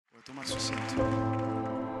Toma su asiento.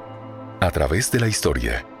 A través de la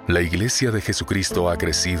historia, la Iglesia de Jesucristo ha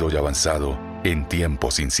crecido y avanzado en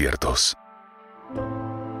tiempos inciertos.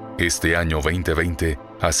 Este año 2020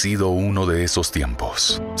 ha sido uno de esos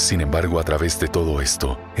tiempos. Sin embargo, a través de todo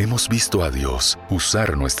esto, hemos visto a Dios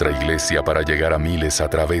usar nuestra iglesia para llegar a miles a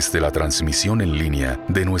través de la transmisión en línea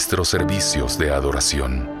de nuestros servicios de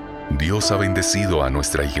adoración. Dios ha bendecido a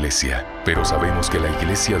nuestra iglesia, pero sabemos que la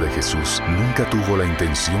Iglesia de Jesús nunca tuvo la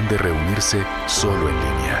intención de reunirse solo en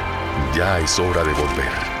línea. Ya es hora de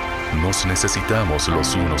volver. Nos necesitamos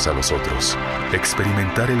los unos a los otros,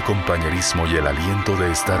 experimentar el compañerismo y el aliento de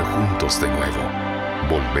estar juntos de nuevo,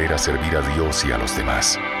 volver a servir a Dios y a los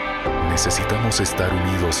demás. Necesitamos estar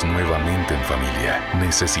unidos nuevamente en familia.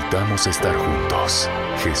 Necesitamos estar juntos.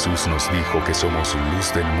 Jesús nos dijo que somos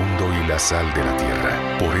luz del mundo y la sal de la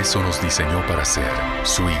tierra. Por eso nos diseñó para ser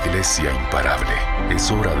su iglesia imparable.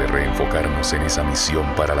 Es hora de reenfocarnos en esa misión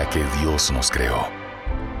para la que Dios nos creó.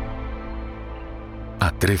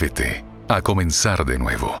 Atrévete a comenzar de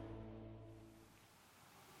nuevo.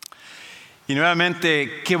 Y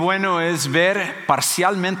nuevamente, qué bueno es ver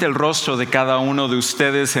parcialmente el rostro de cada uno de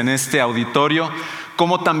ustedes en este auditorio,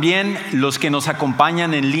 como también los que nos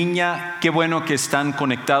acompañan en línea. Qué bueno que están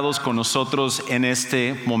conectados con nosotros en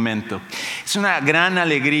este momento. Es una gran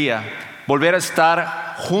alegría volver a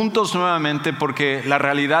estar juntos nuevamente, porque la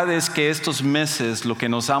realidad es que estos meses lo que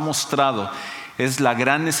nos ha mostrado es la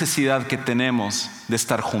gran necesidad que tenemos de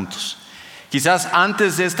estar juntos. Quizás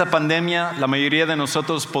antes de esta pandemia, la mayoría de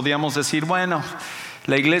nosotros podíamos decir, bueno,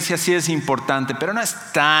 la iglesia sí es importante, pero no es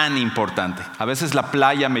tan importante. A veces la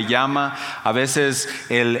playa me llama, a veces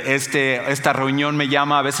esta reunión me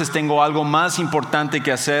llama, a veces tengo algo más importante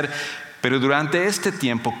que hacer. Pero durante este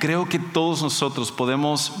tiempo creo que todos nosotros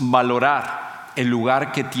podemos valorar el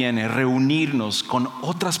lugar que tiene reunirnos con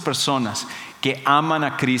otras personas que aman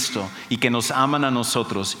a Cristo y que nos aman a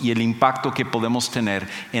nosotros, y el impacto que podemos tener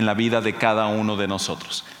en la vida de cada uno de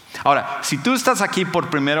nosotros. Ahora, si tú estás aquí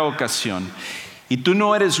por primera ocasión y tú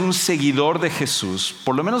no eres un seguidor de Jesús,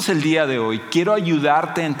 por lo menos el día de hoy, quiero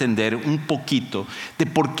ayudarte a entender un poquito de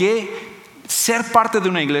por qué ser parte de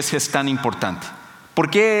una iglesia es tan importante. ¿Por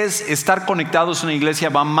qué estar conectados a una iglesia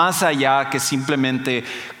va más allá que simplemente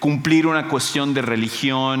cumplir una cuestión de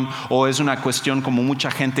religión, o es una cuestión, como mucha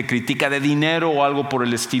gente critica, de dinero o algo por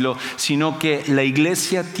el estilo? Sino que la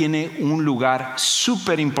iglesia tiene un lugar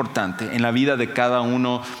súper importante en la vida de cada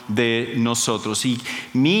uno de nosotros. Y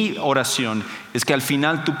mi oración es que al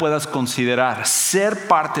final tú puedas considerar ser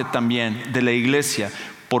parte también de la iglesia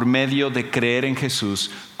por medio de creer en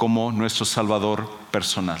Jesús como nuestro Salvador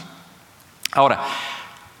personal. Ahora,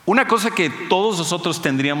 una cosa que todos nosotros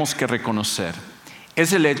tendríamos que reconocer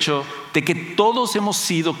es el hecho de que todos hemos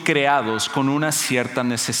sido creados con una cierta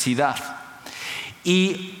necesidad,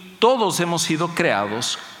 y todos hemos sido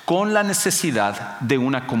creados con la necesidad de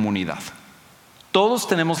una comunidad. Todos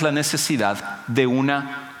tenemos la necesidad de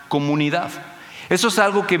una comunidad. Eso es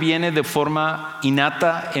algo que viene de forma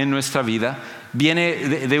innata en nuestra vida. Viene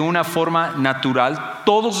de una forma natural.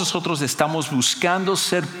 Todos nosotros estamos buscando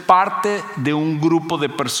ser parte de un grupo de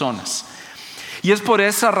personas. Y es por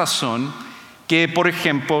esa razón que, por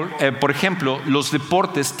ejemplo, los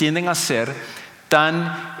deportes tienden a ser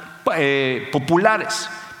tan populares.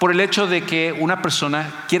 Por el hecho de que una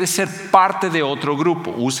persona quiere ser parte de otro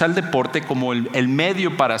grupo. Usa el deporte como el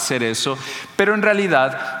medio para hacer eso, pero en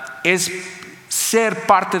realidad es ser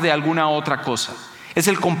parte de alguna otra cosa. Es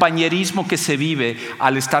el compañerismo que se vive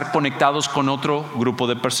al estar conectados con otro grupo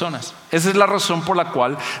de personas. Esa es la razón por la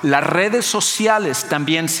cual las redes sociales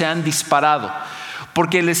también se han disparado.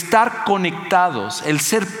 Porque el estar conectados, el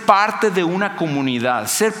ser parte de una comunidad,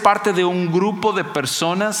 ser parte de un grupo de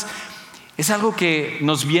personas, es algo que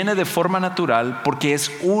nos viene de forma natural, porque es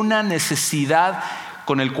una necesidad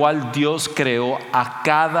con el cual Dios creó a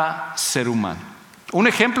cada ser humano. Un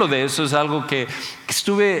ejemplo de eso es algo que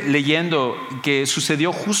estuve leyendo que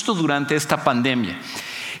sucedió justo durante esta pandemia.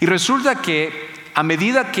 Y resulta que a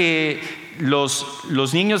medida que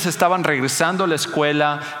los niños estaban regresando a la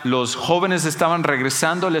escuela, los jóvenes estaban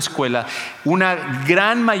regresando a la escuela, una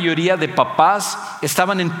gran mayoría de papás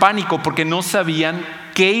estaban en pánico porque no sabían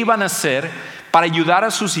qué iban a hacer para ayudar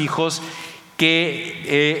a sus hijos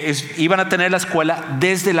que iban a tener la escuela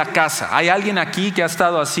desde la casa. ¿Hay alguien aquí que ha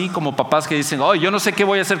estado así, como papás que dicen, oh, yo no sé qué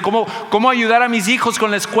voy a hacer, cómo ayudar a mis hijos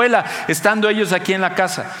con la escuela estando ellos aquí en la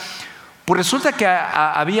casa? Pues resulta que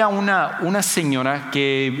había una señora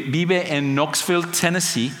que vive en Knoxville,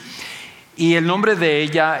 Tennessee, y el nombre de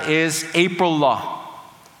ella es April Law.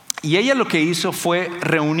 Y ella lo que hizo fue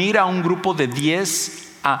reunir a un grupo de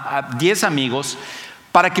 10 amigos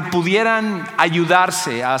para que pudieran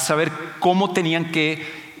ayudarse a saber cómo tenían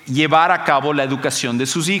que llevar a cabo la educación de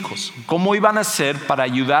sus hijos, cómo iban a hacer para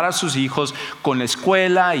ayudar a sus hijos con la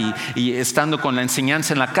escuela y estando con la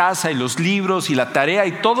enseñanza en la casa y los libros y la tarea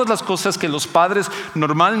y todas las cosas que los padres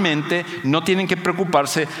normalmente no tienen que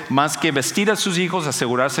preocuparse más que vestir a sus hijos,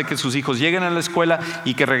 asegurarse que sus hijos lleguen a la escuela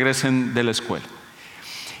y que regresen de la escuela.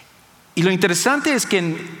 Y lo interesante es que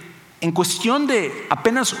en cuestión de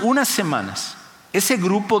apenas unas semanas, ese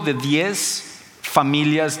grupo de 10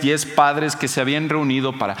 familias, 10 padres que se habían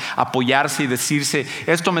reunido para apoyarse y decirse: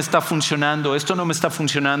 esto me está funcionando, esto no me está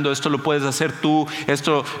funcionando, esto lo puedes hacer tú,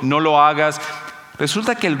 esto no lo hagas.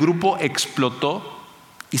 Resulta que el grupo explotó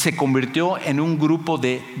y se convirtió en un grupo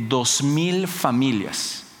de 2,000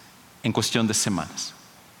 familias en cuestión de semanas.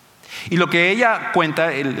 Y lo que ella cuenta,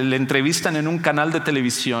 le entrevistan en un canal de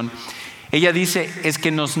televisión, ella dice es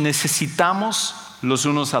que nos necesitamos los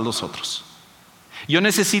unos a los otros. Yo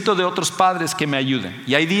necesito de otros padres que me ayuden.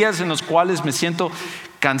 Y hay días en los cuales me siento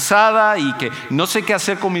cansada y que no sé qué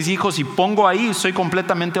hacer con mis hijos y pongo ahí, soy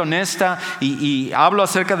completamente honesta y hablo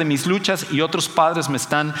acerca de mis luchas y otros padres me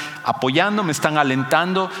están apoyando, me están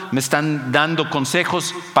alentando, me están dando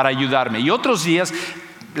consejos para ayudarme. Y otros días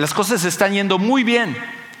las cosas están yendo muy bien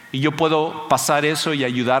y yo puedo pasar eso y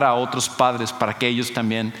ayudar a otros padres para que ellos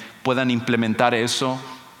también puedan implementar eso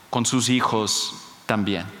con sus hijos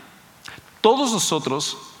también. Todos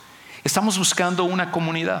nosotros estamos buscando una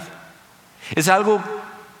comunidad. Es algo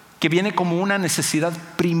que viene como una necesidad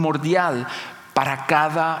primordial para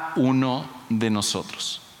cada uno de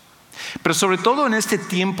nosotros. Pero sobre todo en este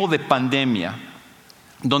tiempo de pandemia,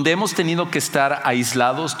 donde hemos tenido que estar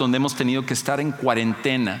aislados, donde hemos tenido que estar en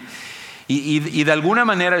cuarentena, y de alguna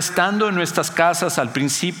manera estando en nuestras casas al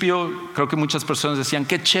principio, creo que muchas personas decían: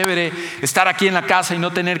 qué chévere estar aquí en la casa y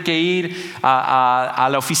no tener que ir a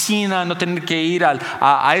la oficina, no tener que ir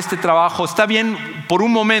a este trabajo. Está bien por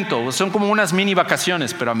un momento, son como unas mini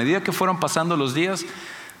vacaciones, pero a medida que fueron pasando los días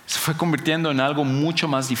se fue convirtiendo en algo mucho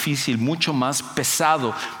más difícil, mucho más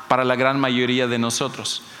pesado para la gran mayoría de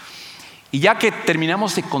nosotros. Y ya que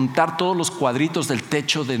terminamos de contar todos los cuadritos del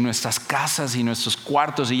techo de nuestras casas y nuestros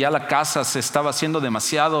cuartos, y ya la casa se estaba haciendo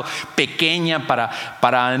demasiado pequeña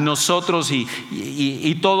para nosotros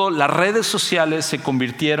y todo, las redes sociales se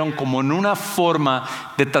convirtieron como en una forma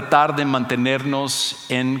de tratar de mantenernos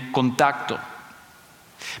en contacto.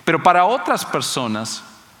 Pero para otras personas,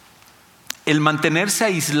 el mantenerse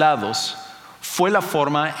aislados fue la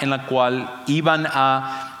forma en la cual iban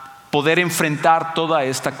a poder enfrentar toda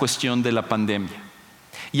esta cuestión de la pandemia.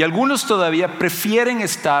 Y algunos todavía prefieren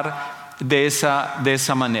estar de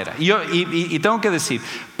esa manera. Y tengo que decir,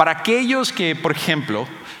 para aquellos que, por ejemplo,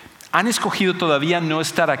 han escogido todavía no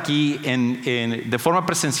estar aquí de forma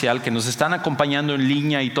presencial, que nos están acompañando en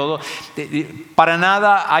línea y todo, para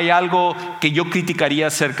nada hay algo que yo criticaría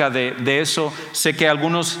acerca de eso. Sé que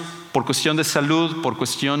algunos, por cuestión de salud, por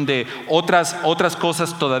cuestión de otras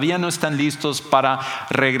cosas, todavía no están listos para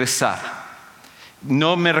regresar.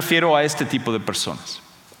 No me refiero a este tipo de personas.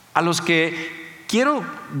 A los que quiero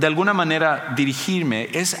de alguna manera dirigirme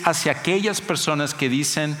es hacia aquellas personas que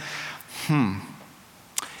dicen: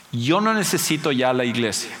 yo no necesito ya la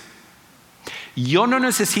iglesia. Yo no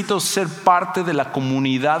necesito ser parte de la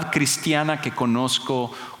comunidad cristiana que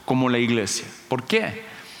conozco como la iglesia. ¿Por qué?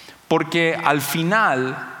 Porque al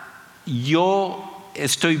final yo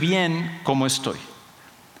estoy bien como estoy.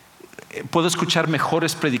 Puedo escuchar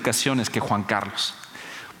mejores predicaciones que Juan Carlos.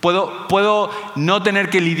 Puedo no tener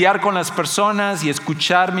que lidiar con las personas y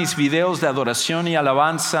escuchar mis videos de adoración y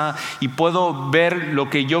alabanza, y puedo ver lo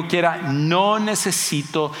que yo quiera. No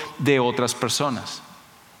necesito de otras personas.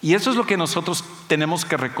 Y eso es lo que nosotros tenemos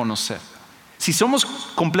que reconocer. Si somos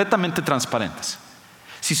completamente transparentes,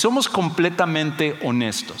 si somos completamente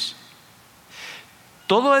honestos,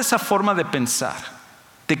 toda esa forma de pensar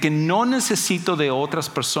de que no necesito de otras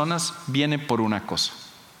personas viene por una cosa,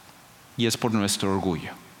 y es por nuestro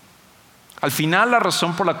orgullo. Al final, la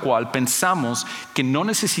razón por la cual pensamos que no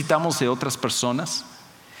necesitamos de otras personas,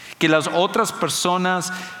 que las otras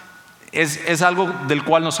personas es algo del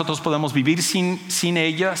cual nosotros podemos vivir sin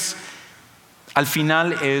ellas, al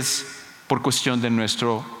final es por cuestión de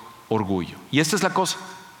nuestro orgullo. Y esta es la cosa,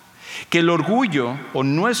 que el orgullo o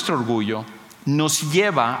nuestro orgullo nos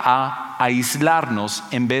lleva a aislarnos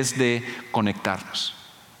en vez de conectarnos.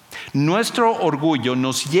 Nuestro orgullo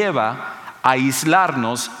nos lleva a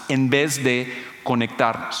aislarnos en vez de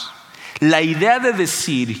conectarnos. La idea de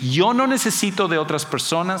decir, yo no necesito de otras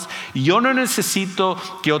personas, yo no necesito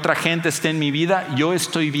que otra gente esté en mi vida, yo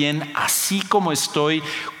estoy bien así como estoy.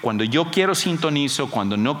 Cuando yo quiero sintonizo,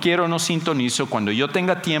 cuando no quiero no sintonizo, cuando yo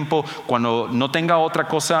tenga tiempo, cuando no tenga otra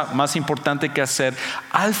cosa más importante que hacer.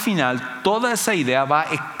 Al final, toda esa idea va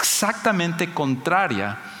exactamente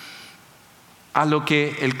contraria a lo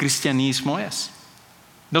que el cristianismo es.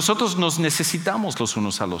 Nosotros nos necesitamos los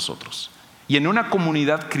unos a los otros. Y en una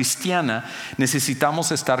comunidad cristiana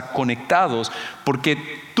necesitamos estar conectados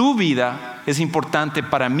porque tu vida es importante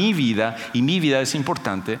para mi vida y mi vida es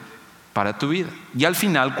importante para tu vida. Y al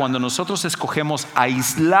final, cuando nosotros escogemos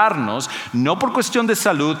aislarnos, no por cuestión de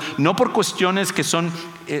salud, no por cuestiones que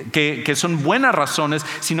son buenas razones,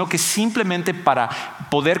 sino que simplemente para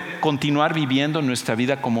poder continuar viviendo nuestra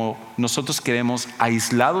vida como nosotros queremos,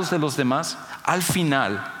 aislados de los demás, al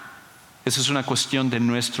final eso es una cuestión de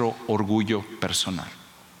nuestro orgullo personal.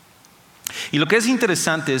 Y lo que es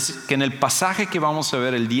interesante es que en el pasaje que vamos a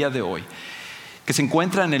ver el día de hoy, que se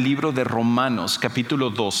encuentra en el libro de Romanos,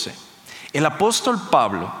 capítulo 12, el apóstol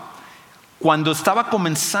Pablo, cuando estaba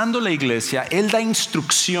comenzando la iglesia, él da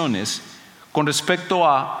instrucciones con respecto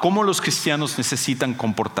a cómo los cristianos necesitan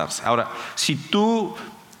comportarse. Ahora, si tú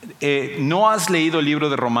no has leído el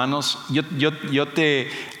libro de Romanos, yo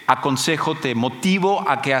te aconsejo, te motivo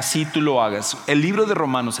a que así tú lo hagas. El libro de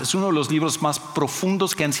Romanos es uno de los libros más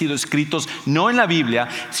profundos que han sido escritos, no en la Biblia,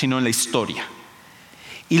 sino en la historia.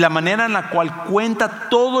 Y la manera en la cual cuenta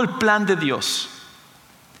todo el plan de Dios,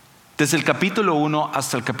 desde el capítulo 1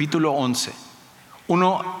 hasta el capítulo 11.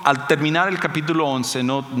 Uno, al terminar el capítulo 11,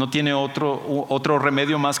 no tiene otro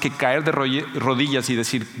remedio más que caer de rodillas y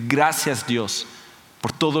decir, gracias Dios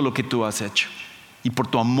por todo lo que tú has hecho y por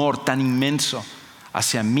tu amor tan inmenso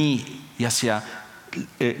hacia mí y hacia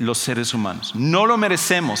los seres humanos. No lo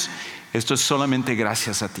merecemos, esto es solamente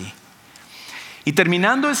gracias a ti. Y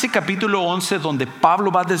terminando ese capítulo 11, donde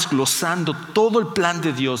Pablo va desglosando todo el plan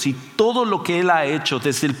de Dios y todo lo que Él ha hecho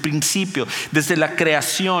desde el principio, desde la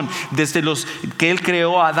creación, desde los que Él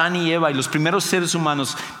creó a Adán y Eva y los primeros seres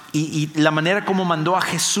humanos, y la manera como mandó a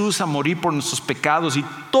Jesús a morir por nuestros pecados y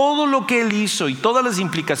todo lo que Él hizo y todas las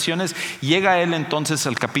implicaciones, llega Él entonces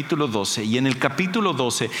al capítulo 12. Y en el capítulo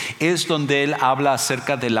 12 es donde Él habla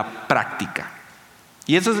acerca de la práctica.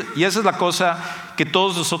 Y esa es la cosa que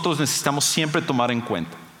todos nosotros necesitamos siempre tomar en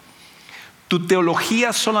cuenta. Tu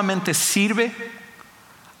teología solamente sirve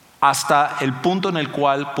hasta el punto en el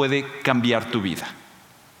cual puede cambiar tu vida.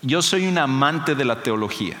 Yo soy un amante de la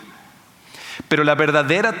teología, pero la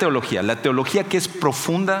verdadera teología, la teología que es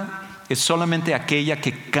profunda, es solamente aquella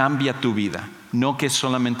que cambia tu vida, no que es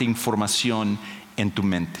solamente información en tu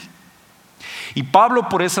mente. Y Pablo,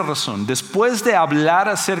 por esa razón, después de hablar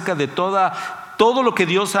acerca de todo lo que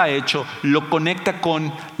Dios ha hecho, lo conecta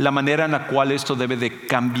con la manera en la cual esto debe de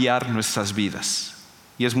cambiar nuestras vidas.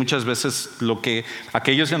 Y es muchas veces lo que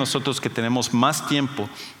aquellos de nosotros que tenemos más tiempo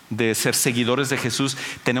de ser seguidores de Jesús,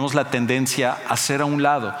 tenemos la tendencia a hacer a un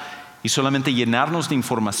lado y solamente llenarnos de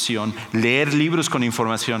información, leer libros con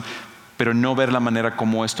información, pero no ver la manera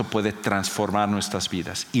como esto puede transformar nuestras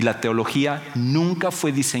vidas. Y la teología nunca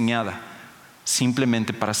fue diseñada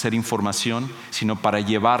simplemente para hacer información, sino para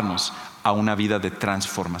llevarnos a una vida de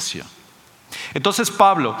transformación. Entonces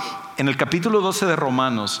Pablo, en el capítulo 12 de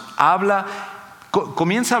Romanos,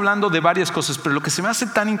 comienza hablando de varias cosas, pero lo que se me hace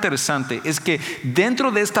tan interesante es que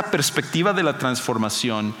dentro de esta perspectiva de la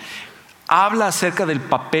transformación, habla acerca del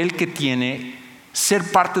papel que tiene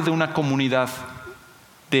ser parte de una comunidad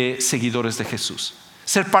de seguidores de Jesús,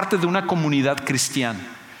 ser parte de una comunidad cristiana.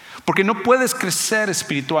 Porque no puedes crecer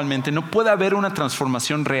espiritualmente, no puede haber una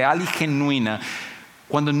transformación real y genuina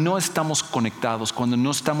cuando no estamos conectados, cuando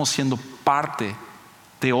no estamos siendo parte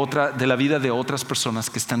de la vida de otras personas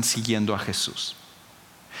que están siguiendo a Jesús.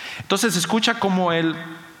 Entonces escucha cómo él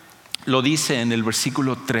lo dice en el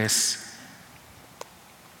versículo 3.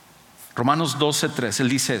 Romanos 12:3, él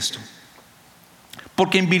dice esto: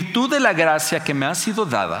 porque en virtud de la gracia que me ha sido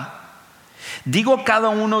dada, digo a cada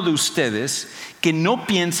uno de ustedes que no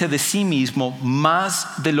piense de sí mismo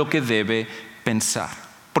más de lo que debe pensar.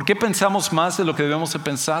 ¿Por qué pensamos más de lo que debemos de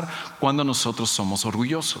pensar? Cuando nosotros somos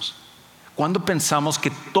orgullosos, cuando pensamos que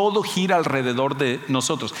todo gira alrededor de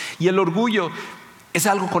nosotros. Y el orgullo es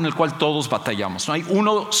algo con el cual todos batallamos. No hay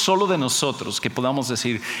uno solo de nosotros que podamos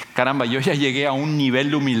decir, caramba, yo ya llegué a un nivel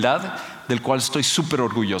de humildad del cual estoy súper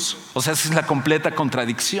orgulloso. O sea, esa es la completa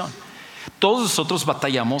contradicción. Todos nosotros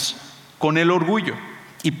batallamos con el orgullo.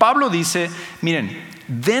 Y Pablo dice, miren,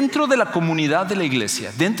 dentro de la comunidad de la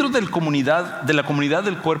iglesia, dentro de la comunidad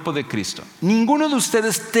del cuerpo de Cristo, ninguno de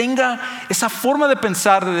ustedes tenga esa forma de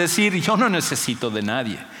pensar, de decir, yo no necesito de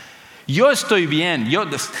nadie. Yo estoy bien.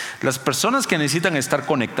 Las personas que necesitan estar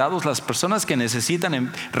conectados, las personas que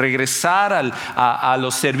necesitan regresar a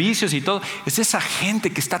los servicios y todo, es esa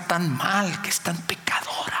gente que está tan mal, que es tan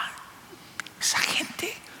pecadora. Esa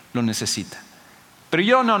gente lo necesita. Pero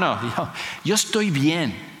yo estoy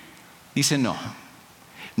bien. Dice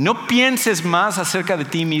no pienses más acerca de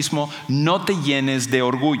ti mismo, no te llenes de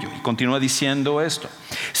orgullo. Y continúa diciendo esto,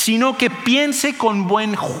 sino que piense con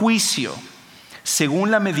buen juicio, según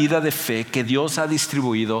la medida de fe que Dios ha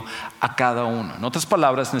distribuido a cada uno. En otras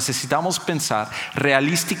palabras, necesitamos pensar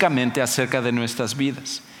realísticamente acerca de nuestras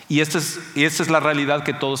vidas. Y esta es la realidad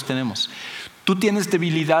que todos tenemos. Tú tienes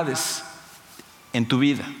debilidades en tu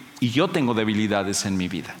vida y yo tengo debilidades en mi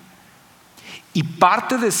vida. Y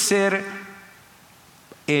parte de ser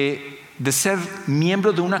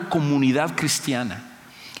miembro de una comunidad cristiana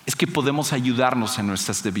es que podemos ayudarnos en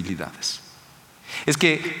nuestras debilidades. Es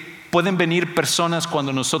que pueden venir personas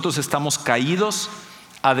cuando nosotros estamos caídos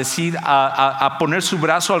a poner su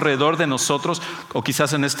brazo alrededor de nosotros, o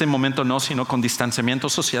quizás en este momento no, sino con distanciamiento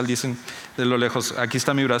social, dicen de lo lejos, aquí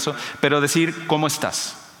está mi brazo, pero decir, ¿cómo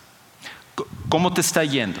estás? ¿Cómo te está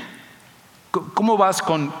yendo? ¿Cómo vas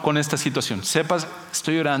con esta situación? Sepas,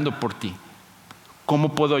 estoy orando por ti.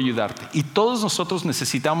 ¿Cómo puedo ayudarte? Y todos nosotros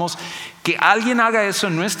necesitamos que alguien haga eso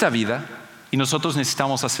en nuestra vida, y nosotros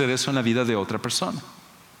necesitamos hacer eso en la vida de otra persona.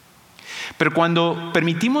 Pero cuando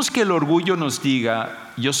permitimos que el orgullo nos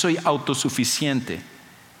diga, yo soy autosuficiente,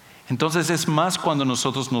 entonces es más cuando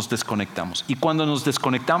nosotros nos desconectamos. Y cuando nos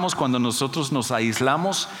desconectamos, cuando nosotros nos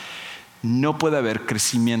aislamos, no puede haber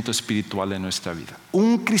crecimiento espiritual en nuestra vida.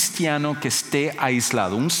 Un cristiano que esté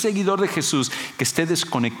aislado, un seguidor de Jesús que esté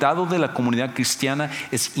desconectado de la comunidad cristiana,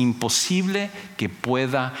 es imposible que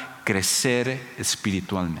pueda crecer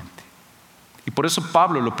espiritualmente. Y por eso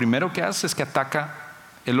Pablo lo primero que hace es que ataca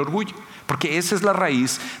el orgullo, porque esa es la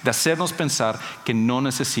raíz de hacernos pensar que no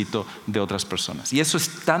necesito de otras personas. Y eso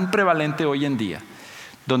es tan prevalente hoy en día,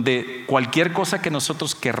 donde cualquier cosa que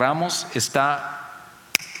nosotros querramos está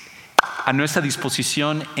a nuestra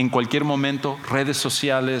disposición en cualquier momento. Redes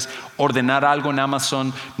sociales, ordenar algo en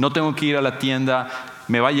Amazon, no tengo que ir a la tienda,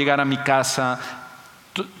 me va a llegar a mi casa.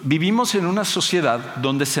 Vivimos en una sociedad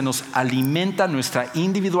donde se nos alimenta nuestra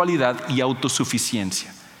individualidad y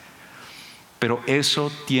autosuficiencia. Pero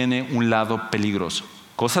eso tiene un lado peligroso.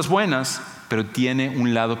 Cosas buenas, pero tiene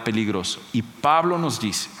un lado peligroso. Y Pablo nos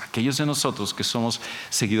dice, aquellos de nosotros que somos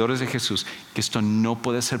seguidores de Jesús, que esto no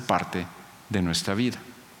puede ser parte de nuestra vida.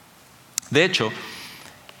 De hecho,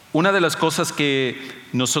 una de las cosas que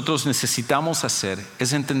nosotros necesitamos hacer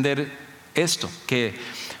es entender esto, que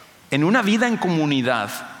en una vida en comunidad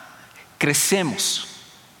crecemos,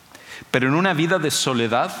 pero en una vida de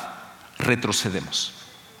soledad retrocedemos.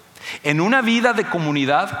 En una vida de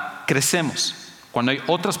comunidad crecemos cuando hay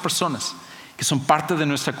otras personas que son parte de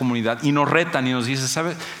nuestra comunidad y nos retan y nos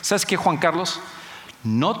dicen, ¿sabes qué, Juan Carlos?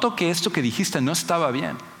 Noto que esto que dijiste no estaba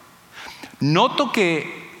bien. Noto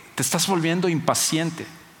que te estás volviendo impaciente.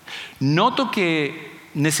 Noto que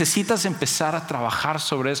necesitas empezar a trabajar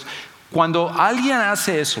sobre eso. Cuando alguien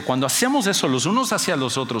hace eso, cuando hacemos eso los unos hacia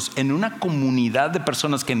los otros en una comunidad de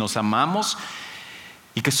personas que nos amamos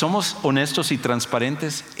y que somos honestos y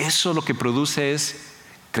transparentes, eso lo que produce es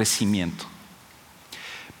crecimiento.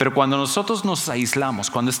 Pero cuando nosotros nos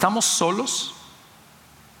aislamos, cuando estamos solos,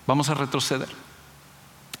 vamos a retroceder.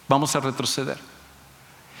 Vamos a retroceder.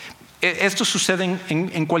 Esto sucede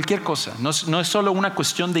en cualquier cosa, no es solo una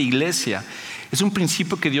cuestión de iglesia, es un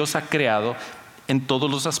principio que Dios ha creado en todos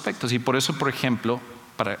los aspectos. Y por eso, por ejemplo,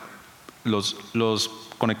 para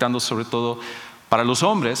conectando sobre todo para los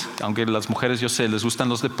hombres, aunque las mujeres yo sé les gustan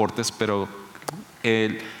los deportes, pero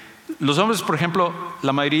los hombres, por ejemplo,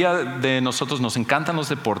 la mayoría de nosotros nos encantan los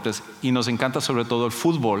deportes y nos encanta sobre todo el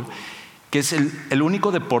fútbol, que es el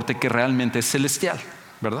único deporte que realmente es celestial,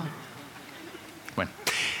 ¿verdad? Bueno.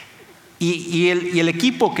 Y el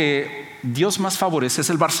equipo que Dios más favorece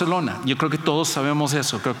es el Barcelona. Yo creo que todos sabemos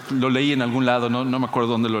eso. Creo que lo leí en algún lado, no me acuerdo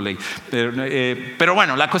dónde lo leí. Pero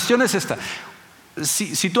bueno, la cuestión es esta.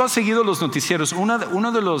 Si tú has seguido los noticieros, una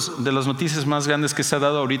de las noticias más grandes que se ha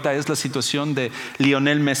dado ahorita es la situación de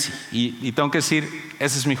Lionel Messi. Y tengo que decir,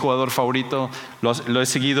 ese es mi jugador favorito. Lo he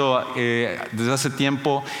seguido desde hace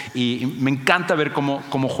tiempo y me encanta ver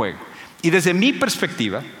cómo juega. Y desde mi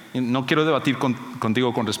perspectiva, no quiero debatir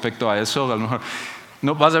contigo con respecto a eso, a lo mejor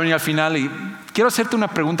no vas a venir al final y quiero hacerte una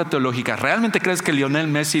pregunta teológica. ¿Realmente crees que Lionel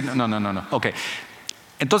Messi? No. Ok.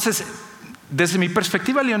 Entonces, desde mi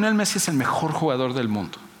perspectiva, Lionel Messi es el mejor jugador del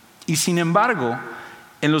mundo. Y sin embargo,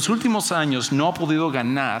 en los últimos años no ha podido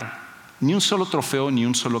ganar ni un solo trofeo, ni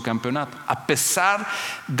un solo campeonato, a pesar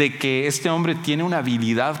de que este hombre tiene una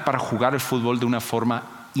habilidad para jugar el fútbol de una forma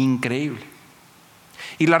increíble.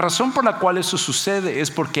 Y la razón por la cual eso sucede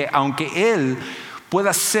es porque aunque él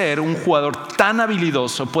pueda ser un jugador tan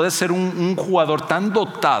habilidoso, puede ser un jugador tan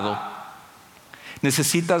dotado,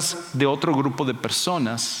 necesitas de otro grupo de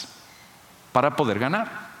personas para poder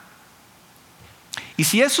ganar. Y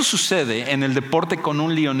si eso sucede en el deporte con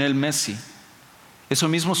un Lionel Messi, eso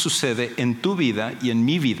mismo sucede en tu vida y en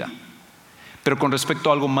mi vida, pero con respecto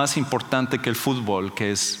a algo más importante que el fútbol,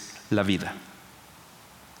 que es la vida.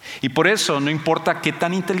 Y por eso no importa qué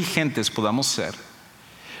tan inteligentes podamos ser,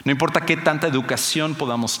 no importa qué tanta educación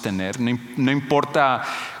podamos tener, no importa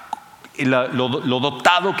lo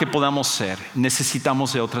dotado que podamos ser,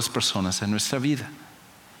 necesitamos de otras personas en nuestra vida.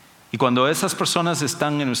 Y cuando esas personas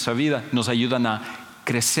están en nuestra vida, nos ayudan a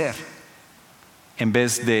crecer en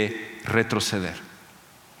vez de retroceder.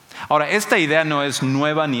 Ahora, esta idea no es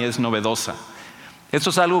nueva ni es novedosa. Esto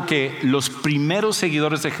es algo que los primeros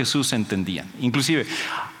seguidores de Jesús entendían. Inclusive,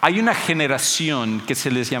 hay una generación que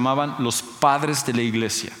se les llamaban los padres de la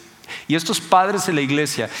iglesia. Y estos padres de la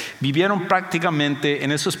iglesia vivieron prácticamente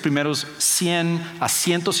en esos primeros 100 a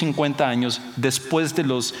 150 años después de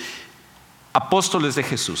los apóstoles de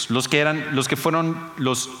Jesús, los que fueron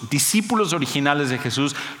los discípulos originales de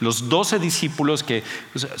Jesús, los 12 discípulos que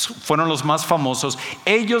fueron los más famosos.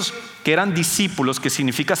 Ellos, que eran discípulos, que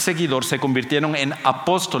significa seguidor, se convirtieron en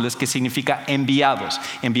apóstoles, que significa enviados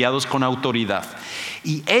con autoridad.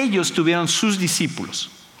 Y ellos tuvieron sus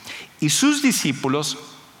discípulos, y sus discípulos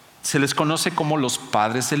se les conoce como los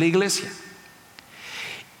padres de la iglesia.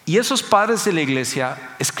 Y esos padres de la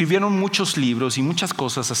iglesia escribieron muchos libros y muchas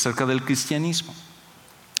cosas acerca del cristianismo.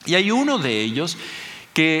 Y hay uno de ellos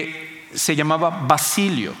que se llamaba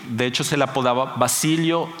Basilio. De hecho, se le apodaba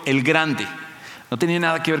Basilio el Grande. No tenía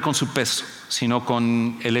nada que ver con su peso, sino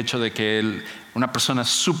con el hecho de que él, una persona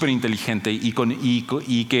súper inteligente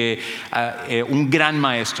y que un gran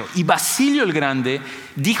maestro. Y Basilio el Grande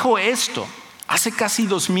dijo esto hace casi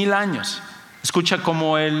 2000 años. Escucha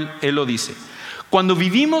cómo él lo dice. Cuando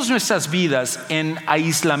vivimos nuestras vidas en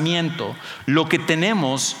aislamiento, lo que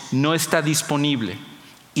tenemos no está disponible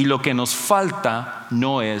y lo que nos falta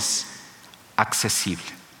no es accesible.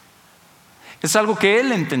 Es algo que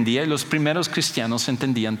él entendía y los primeros cristianos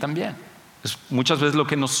entendían también. Es muchas veces lo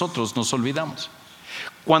que nosotros nos olvidamos.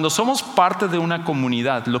 Cuando somos parte de una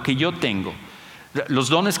comunidad, lo que yo tengo, los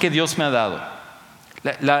dones que Dios me ha dado,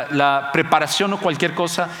 la preparación o cualquier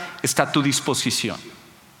cosa está a tu disposición.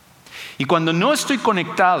 Y cuando no estoy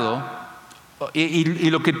conectado y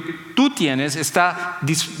lo que tú tienes está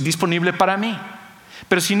disponible para mí.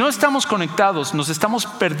 Pero si no estamos conectados, nos estamos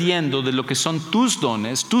perdiendo de lo que son tus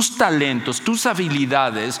dones, tus talentos, tus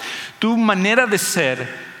habilidades, tu manera de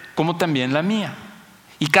ser, como también la mía.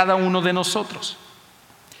 Y cada uno de nosotros.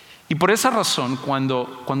 Y por esa razón,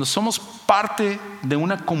 cuando somos parte de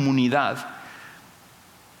una comunidad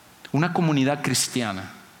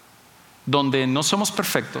cristiana, donde no somos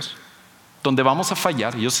perfectos, donde vamos a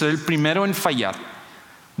fallar, yo seré el primero en fallar,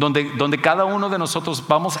 donde cada uno de nosotros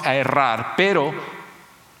vamos a errar, pero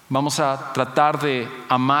vamos a tratar de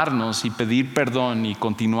amarnos y pedir perdón y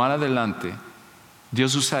continuar adelante.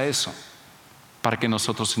 Dios usa eso para que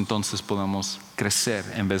nosotros entonces podamos crecer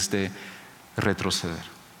en vez de retroceder.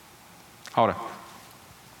 Ahora,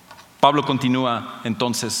 Pablo continúa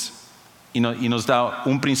entonces y nos da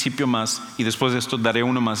un principio más, y después de esto daré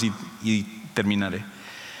uno más y terminaré.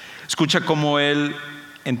 Escucha cómo él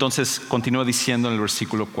entonces continúa diciendo en el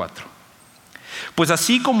versículo 4. Pues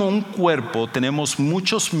así como un cuerpo tenemos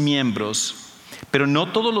muchos miembros, pero no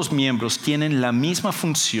todos los miembros tienen la misma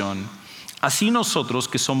función, así nosotros,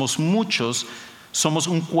 que somos muchos, somos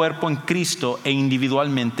un cuerpo en Cristo e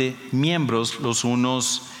individualmente miembros los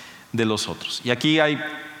unos de los otros. Y aquí hay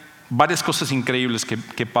varias cosas increíbles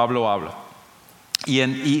que Pablo habla.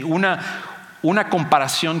 Y una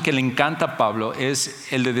comparación que le encanta a Pablo es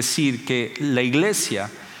el de decir que la iglesia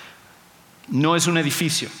no es un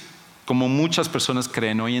edificio, como muchas personas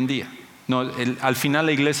creen hoy en día. No, al final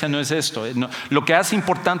la iglesia no es esto. No, lo que hace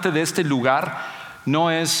importante de este lugar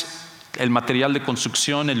no es el material de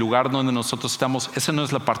construcción, el lugar donde nosotros estamos. Esa no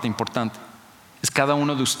es la parte importante. Es cada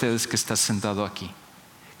uno de ustedes que está sentado aquí.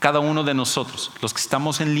 Cada uno de nosotros, los que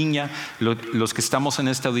estamos en línea, los que estamos en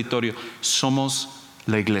este auditorio, somos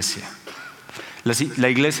la iglesia. La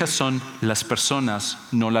iglesia son las personas,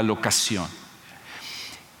 no la locación.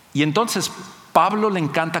 Y entonces Pablo le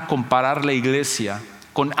encanta comparar la iglesia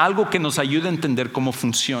con algo que nos ayude a entender cómo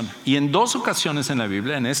funciona. Y en 2 ocasiones en la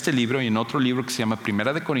Biblia, en este libro y en otro libro que se llama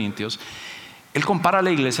Primera de Corintios, él compara a la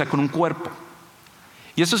iglesia con un cuerpo.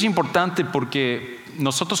 Y esto es importante porque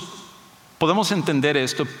nosotros podemos entender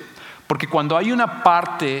esto, porque cuando hay una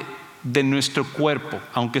parte de nuestro cuerpo,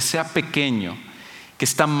 aunque sea pequeño, que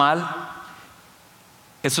está mal,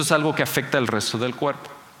 eso es algo que afecta al resto del cuerpo,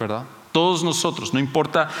 ¿verdad? Todos nosotros, no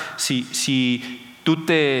importa si tú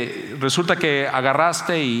resulta que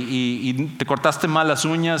agarraste y te cortaste mal las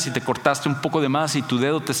uñas y te cortaste un poco de más y tu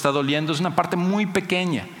dedo te está doliendo, es una parte muy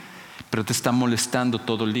pequeña, pero te está molestando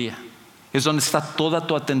todo el día. Es donde está toda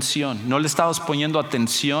tu atención. No le estabas poniendo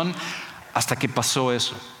atención hasta que pasó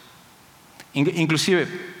eso. Inclusive,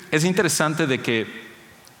 es interesante de que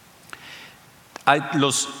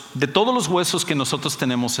de todos los huesos que nosotros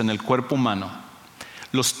tenemos en el cuerpo humano,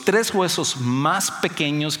 los 3 huesos más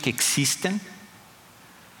pequeños que existen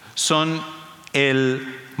son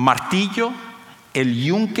el martillo, el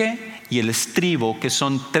yunque y el estribo, que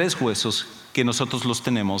son 3 huesos que nosotros los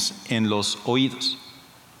tenemos en los oídos.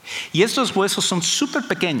 Y estos huesos son súper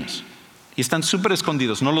pequeños y están súper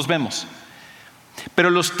escondidos, no los vemos. Pero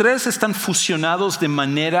los 3 están fusionados de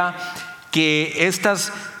manera que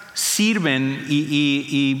estas sirven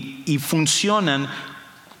y funcionan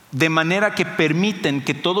de manera que permiten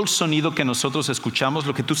que todo el sonido que nosotros escuchamos,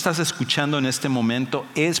 lo que tú estás escuchando en este momento,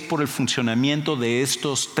 es por el funcionamiento de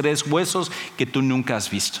estos 3 huesos que tú nunca has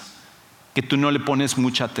visto, que tú no le pones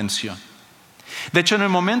mucha atención. De hecho, en el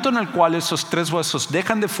momento en el cual esos 3 huesos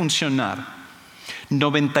dejan de funcionar,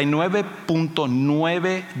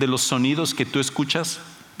 99.9 de los sonidos que tú escuchas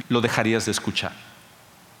lo dejarías de escuchar.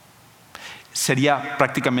 Sería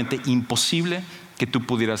prácticamente imposible que tú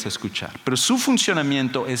pudieras escuchar. Pero su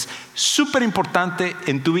funcionamiento es súper importante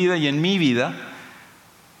en tu vida y en mi vida,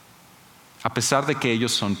 a pesar de que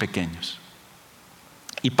ellos son pequeños.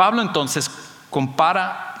 Y Pablo entonces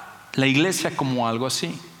compara la iglesia como algo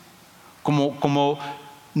así,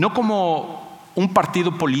 no como un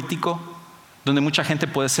partido político, donde mucha gente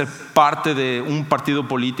puede ser parte de un partido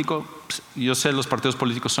político. Yo sé, los partidos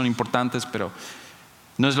políticos son importantes, pero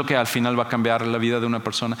no es lo que al final va a cambiar la vida de una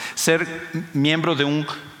persona. Ser miembro de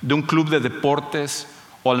un club de deportes,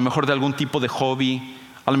 o a lo mejor de algún tipo de hobby,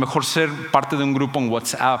 a lo mejor ser parte de un grupo en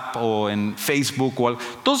WhatsApp o en Facebook,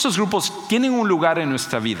 todos esos grupos tienen un lugar en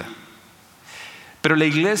nuestra vida. Pero la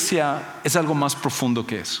iglesia es algo más profundo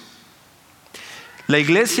que eso. La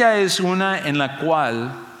iglesia es una en la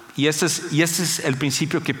cual, y este es el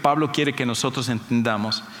principio que Pablo quiere que nosotros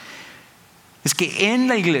entendamos, es que en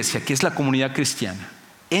la iglesia, que es la comunidad cristiana,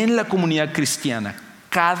 en la comunidad cristiana,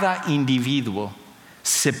 cada individuo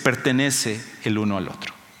se pertenece el uno al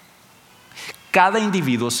otro. Cada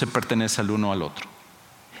individuo se pertenece al uno al otro.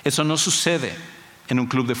 Eso no sucede en un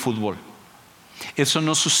club de fútbol. Eso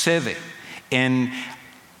no sucede en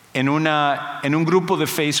un grupo de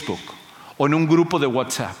Facebook o en un grupo de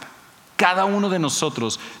WhatsApp. Cada uno de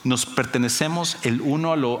nosotros nos pertenecemos el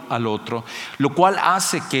uno al otro, lo cual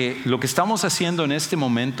hace que lo que estamos haciendo en este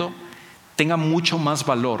momento tenga mucho más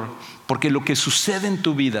valor, porque lo que sucede en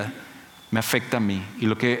tu vida me afecta a mí, y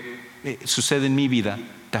lo que sucede en mi vida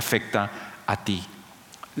te afecta a ti.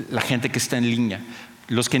 La gente que está en línea,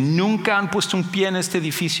 los que nunca han puesto un pie en este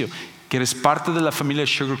edificio, que eres parte de la familia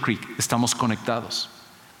Sugar Creek, estamos conectados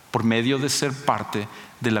por medio de ser parte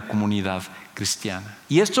de la comunidad cristiana.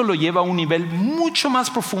 Y esto lo lleva a un nivel mucho más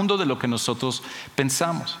profundo de lo que nosotros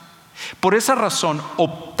pensamos. Por esa razón,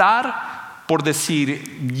 optar por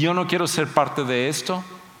decir yo no quiero ser parte de esto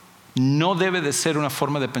no debe de ser una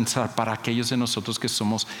forma de pensar para aquellos de nosotros que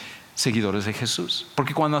somos seguidores de Jesús.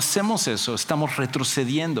 Porque cuando hacemos eso, estamos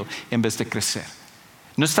retrocediendo en vez de crecer.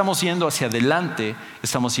 No estamos yendo hacia adelante,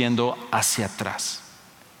 estamos yendo hacia atrás.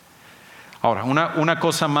 Ahora, una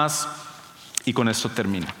cosa más y con esto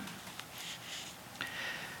termino.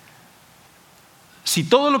 Si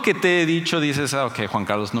todo lo que te he dicho dices, ok, Juan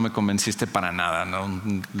Carlos, no me convenciste para nada, ¿no?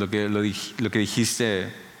 Lo que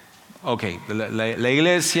dijiste, ok, la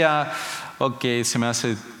iglesia, ok, se me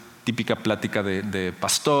hace típica plática de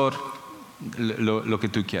pastor, lo que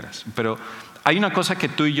tú quieras. Pero hay una cosa que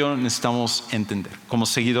tú y yo necesitamos entender como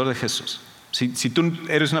seguidor de Jesús. Si tú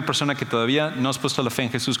eres una persona que todavía no has puesto la fe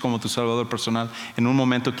en Jesús como tu Salvador personal, en un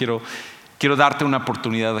momento quiero darte una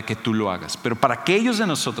oportunidad de que tú lo hagas. Pero para aquellos de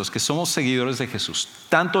nosotros que somos seguidores de Jesús,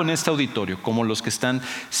 tanto en este auditorio como los que están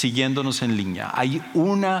siguiéndonos en línea, hay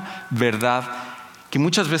una verdad que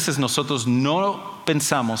muchas veces nosotros no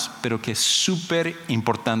pensamos, pero que es súper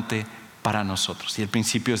importante para nosotros. Y el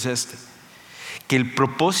principio es este: que el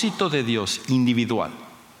propósito de Dios individual,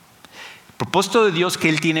 el propósito de Dios que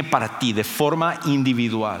Él tiene para ti de forma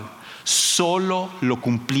individual, solo lo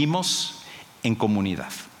cumplimos en comunidad.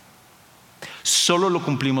 Solo lo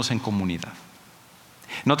cumplimos en comunidad.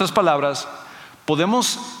 En otras palabras,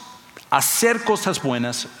 podemos hacer cosas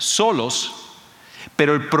buenas solos,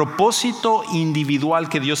 pero el propósito individual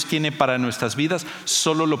que Dios tiene para nuestras vidas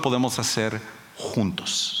solo lo podemos hacer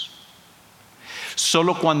juntos.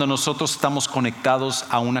 Solo cuando nosotros estamos conectados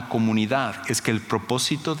a una comunidad es que el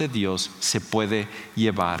propósito de Dios se puede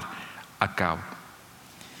llevar a cabo.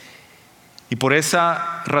 Y por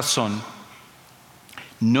esa razón,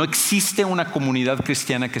 no existe una comunidad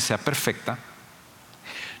cristiana que sea perfecta.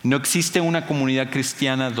 No existe una comunidad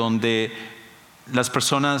cristiana donde las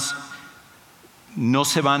personas no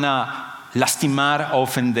se van a lastimar, a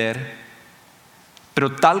ofender.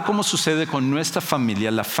 Pero tal como sucede con nuestra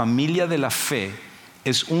familia, la familia de la fe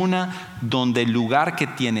es una donde el lugar que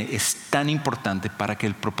tiene es tan importante para que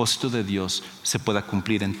el propósito de Dios se pueda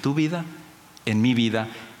cumplir en tu vida, en mi vida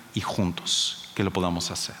y juntos que lo podamos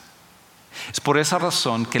hacer. Es por esa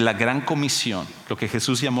razón que la gran comisión, lo que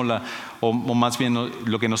Jesús llamó o más bien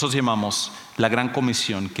lo que nosotros llamamos la gran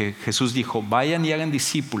comisión, que Jesús dijo, vayan y hagan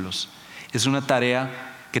discípulos, es una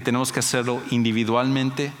tarea que tenemos que hacerlo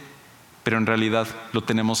individualmente, pero en realidad lo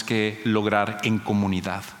tenemos que lograr en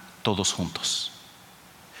comunidad, todos juntos.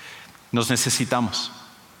 Nos necesitamos.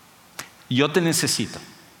 Yo te necesito,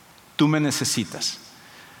 tú me necesitas.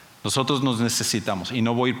 Nosotros nos necesitamos, y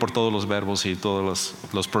no voy a ir por todos los verbos y todos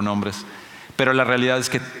los pronombres, pero la realidad es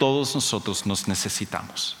que todos nosotros nos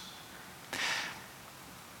necesitamos.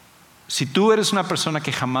 Si tú eres una persona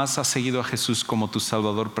que jamás ha seguido a Jesús como tu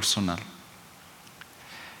Salvador personal,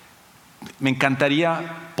 me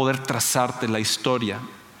encantaría poder trazarte la historia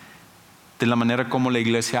de la manera como la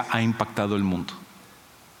iglesia ha impactado el mundo.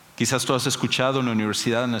 Quizás tú has escuchado en la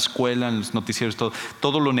universidad, en la escuela, en los noticieros,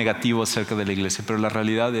 todo lo negativo acerca de la iglesia, pero la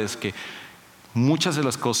realidad es que muchas de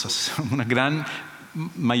las cosas, una gran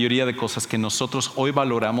mayoría de cosas que nosotros hoy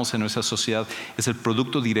valoramos en nuestra sociedad es el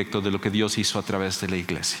producto directo de lo que Dios hizo a través de la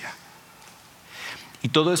iglesia. Y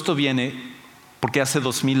todo esto viene porque hace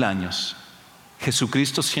 2000 años,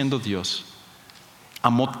 Jesucristo siendo Dios,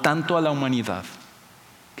 amó tanto a la humanidad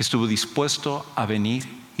que estuvo dispuesto a venir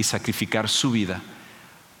y sacrificar su vida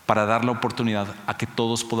para dar la oportunidad a que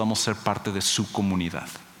todos podamos ser parte de su comunidad,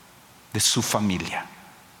 de su familia.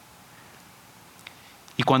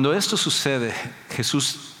 Y cuando esto sucede,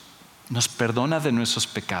 Jesús nos perdona de nuestros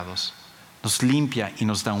pecados, nos limpia y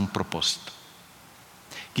nos da un propósito.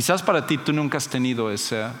 Quizás para ti tú nunca has tenido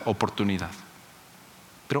esa oportunidad,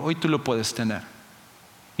 pero hoy tú lo puedes tener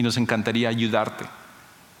y nos encantaría ayudarte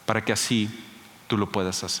para que así tú lo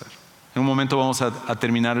puedas hacer. En un momento vamos a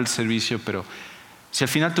terminar el servicio, pero si al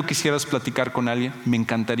final tú quisieras platicar con alguien, me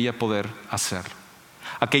encantaría poder hacerlo.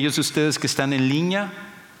 Aquellos de ustedes que están en línea,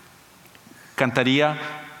 encantaría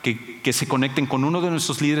que se conecten con uno de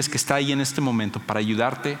nuestros líderes que está ahí en este momento para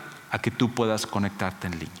ayudarte a que tú puedas conectarte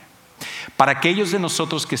en línea. Para aquellos de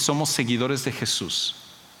nosotros que somos seguidores de Jesús,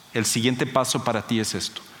 el siguiente paso para ti es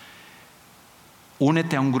esto.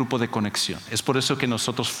 Únete a un grupo de conexión. Es por eso que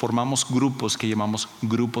nosotros formamos grupos que llamamos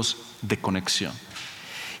grupos de conexión.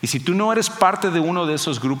 Y si tú no eres parte de uno de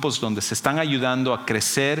esos grupos donde se están ayudando a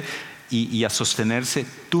crecer y a sostenerse,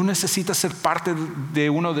 tú necesitas ser parte de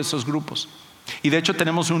uno de esos grupos. Y de hecho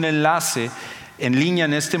tenemos un enlace en línea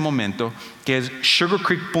en este momento que es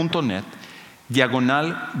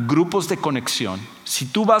sugarcreek.net/grupos de conexión. Si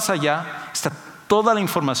tú vas allá, está toda la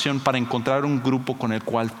información para encontrar un grupo con el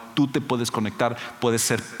cual tú te puedes conectar, puedes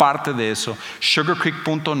ser parte de eso.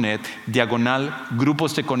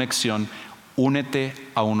 sugarcreek.net/grupos de conexión. Únete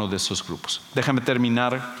a uno de esos grupos. Déjame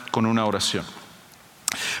terminar con una oración.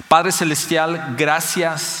 Padre Celestial,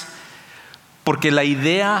 gracias porque la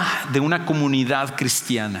idea de una comunidad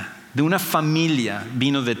cristiana, de una familia,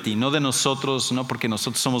 vino de ti, no de nosotros, no porque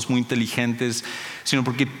nosotros somos muy inteligentes, sino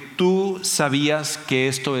porque tú sabías que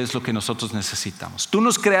esto es lo que nosotros necesitamos. Tú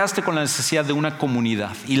nos creaste con la necesidad de una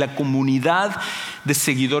comunidad, y la comunidad de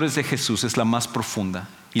seguidores de Jesús es la más profunda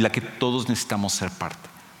y la que todos necesitamos ser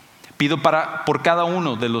parte. Pido por cada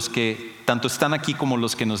uno de los que tanto están aquí como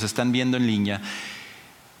los que nos están viendo en línea,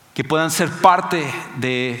 que puedan ser parte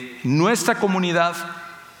de nuestra comunidad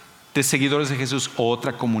de seguidores de Jesús o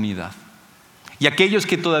otra comunidad. Y aquellos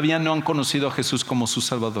que todavía no han conocido a Jesús como su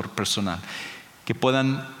Salvador personal, que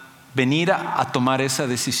puedan venir a tomar esa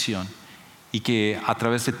decisión y que a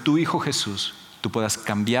través de tu Hijo Jesús tú puedas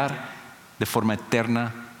cambiar de forma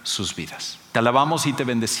eterna sus vidas. Te alabamos y te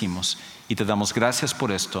bendecimos y te damos gracias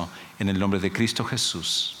por esto en el nombre de Cristo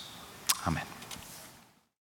Jesús. Amén.